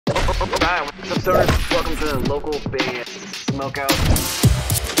Alright, what's up, stoners? Welcome to the local Bay Smokeout.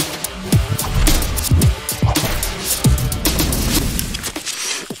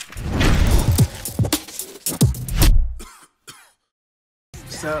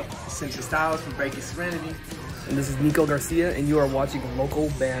 What's up? Essential Styles from Breaking Serenity. And this is Nico Garcia, and you are watching local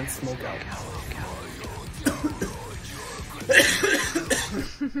band Smokeout.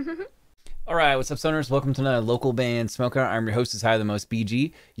 Alright, what's up, stoners? Welcome to another local band Smokeout. I'm your host, is High the Most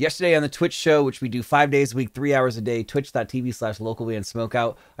BG. Yesterday on the Twitch show, which we do 5 days a week, 3 hours a day,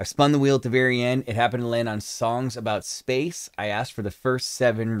 twitch.tv/localbandsmokeout. I spun the wheel at the very end. It happened to land on songs about space. I asked for the first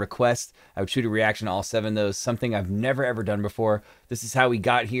 7 requests. I would shoot a reaction to all 7 of those, something I've never ever done before. This is how we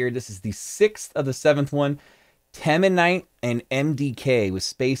got here. This is the 6th of the 7th one. Teminite and MDK with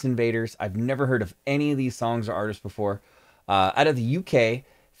Space Invaders. I've never heard of any of these songs or artists before. Out of the UK,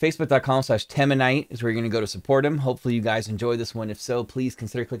 Facebook.com/Teminite is where you're going to go to support him. Hopefully you guys enjoy this one. If so, please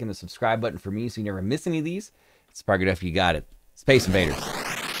consider clicking the subscribe button for me so you never miss any of these. It's probably good if you got it. Space Invaders.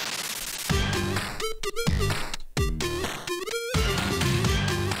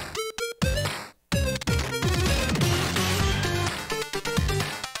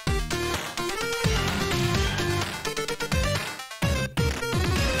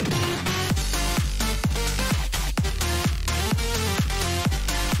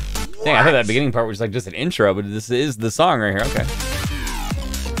 Dang, I thought that beginning part was like just an intro, but this is the song right here. Okay.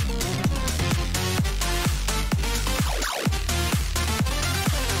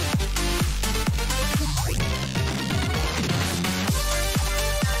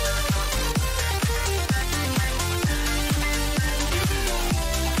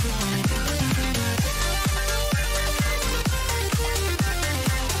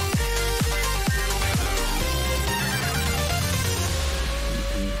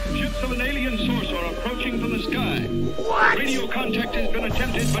 Of an alien source are approaching from the sky. What? Radio contact has been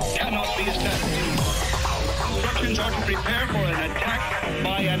attempted but cannot be established. Instructions are to prepare for an attack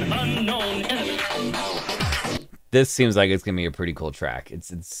by an unknown enemy. This seems like it's gonna be a pretty cool track.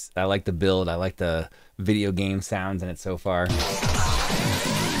 I like the build, I like the video game sounds in it so far.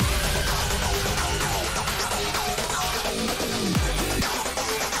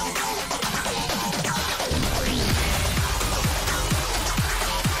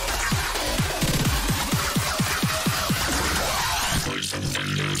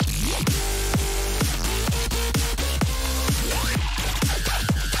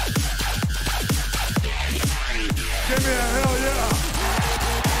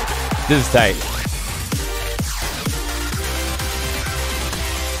 This is tight.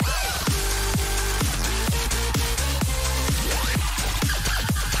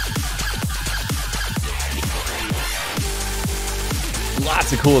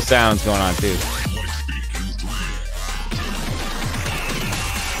 Lots of cool sounds going on too.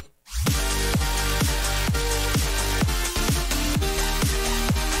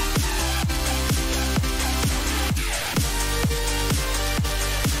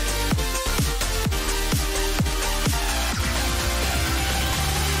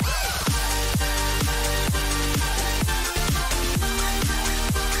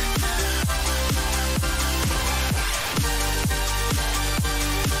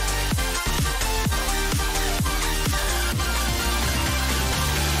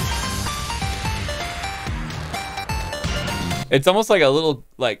 It's almost like a little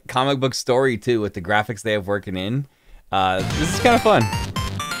comic book story too, with the graphics they have working in. This is kind of fun.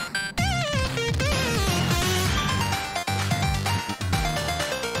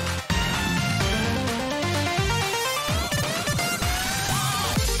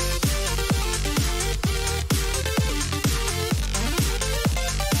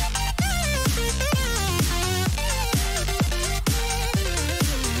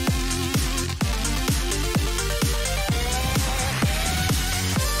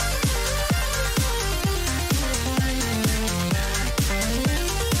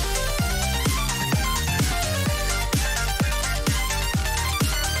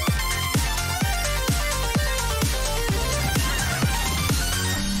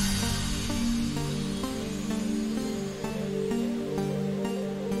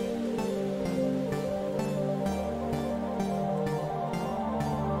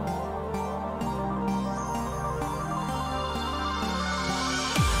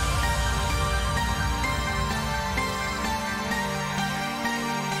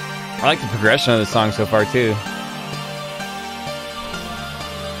 I like the progression of the song so far too.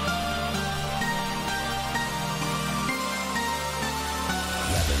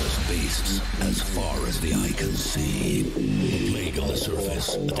 Ravenous beasts as far as the eye can see. A plague on the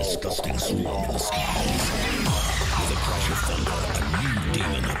surface, a disgusting swarm in the skies. With a crash of thunder, a new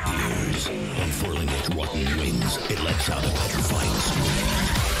demon appears. hands, it lets out a petrifying scream.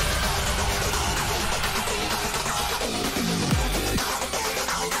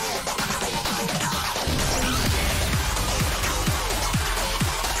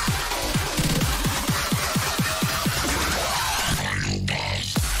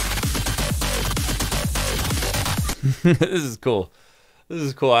 This is cool. This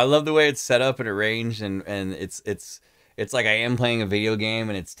is cool. I love the way it's set up and arranged, and it's like I am playing a video game,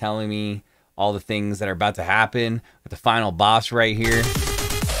 and it's telling me all the things that are about to happen with the final boss right here.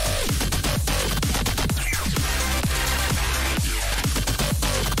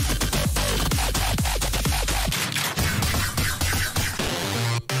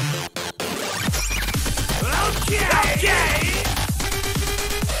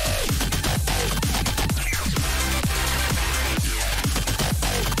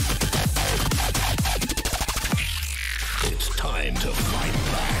 It's time to fight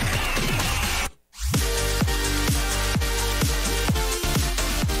back.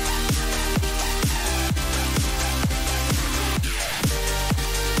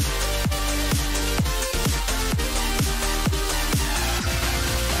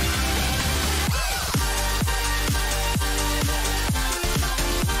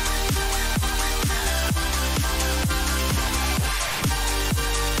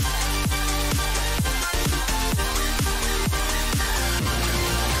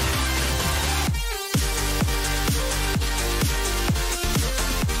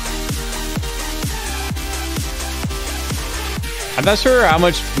 I'm not sure how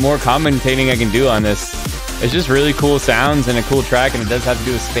much more commentating I can do on this. It's just really cool sounds and a cool track, and it does have to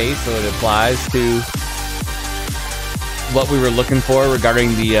do with space, so it applies to what we were looking for regarding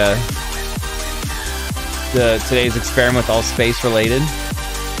the today's experiment with all space related.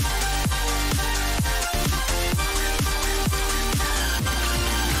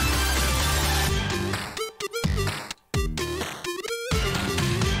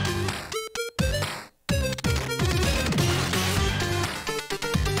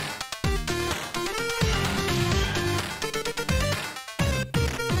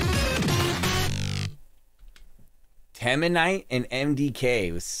 Teminite and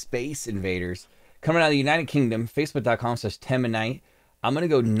MDK with Space Invaders. Coming out of the United Kingdom, facebook.com/Teminite. I'm going to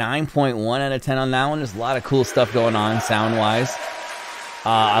go 9.1 out of 10 on that one. There's a lot of cool stuff going on sound-wise.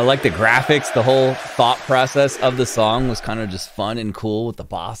 I like the graphics. The whole thought process of the song was kind of just fun and cool with the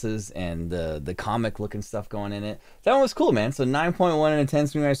bosses and the comic-looking stuff going in it. That one was cool, man. So 9.1 out of 10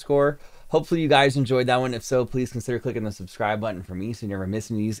 is my score. Hopefully you guys enjoyed that one. If so, please consider clicking the subscribe button for me so you never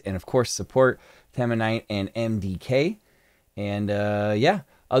miss any of these. And, of course, support Teminite and MDK. And, yeah,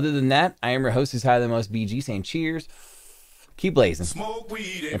 other than that, I am your host who's higher than most, BG, saying cheers, keep blazing, Smoke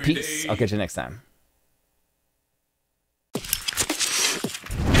weed every and peace. day. I'll catch you next time.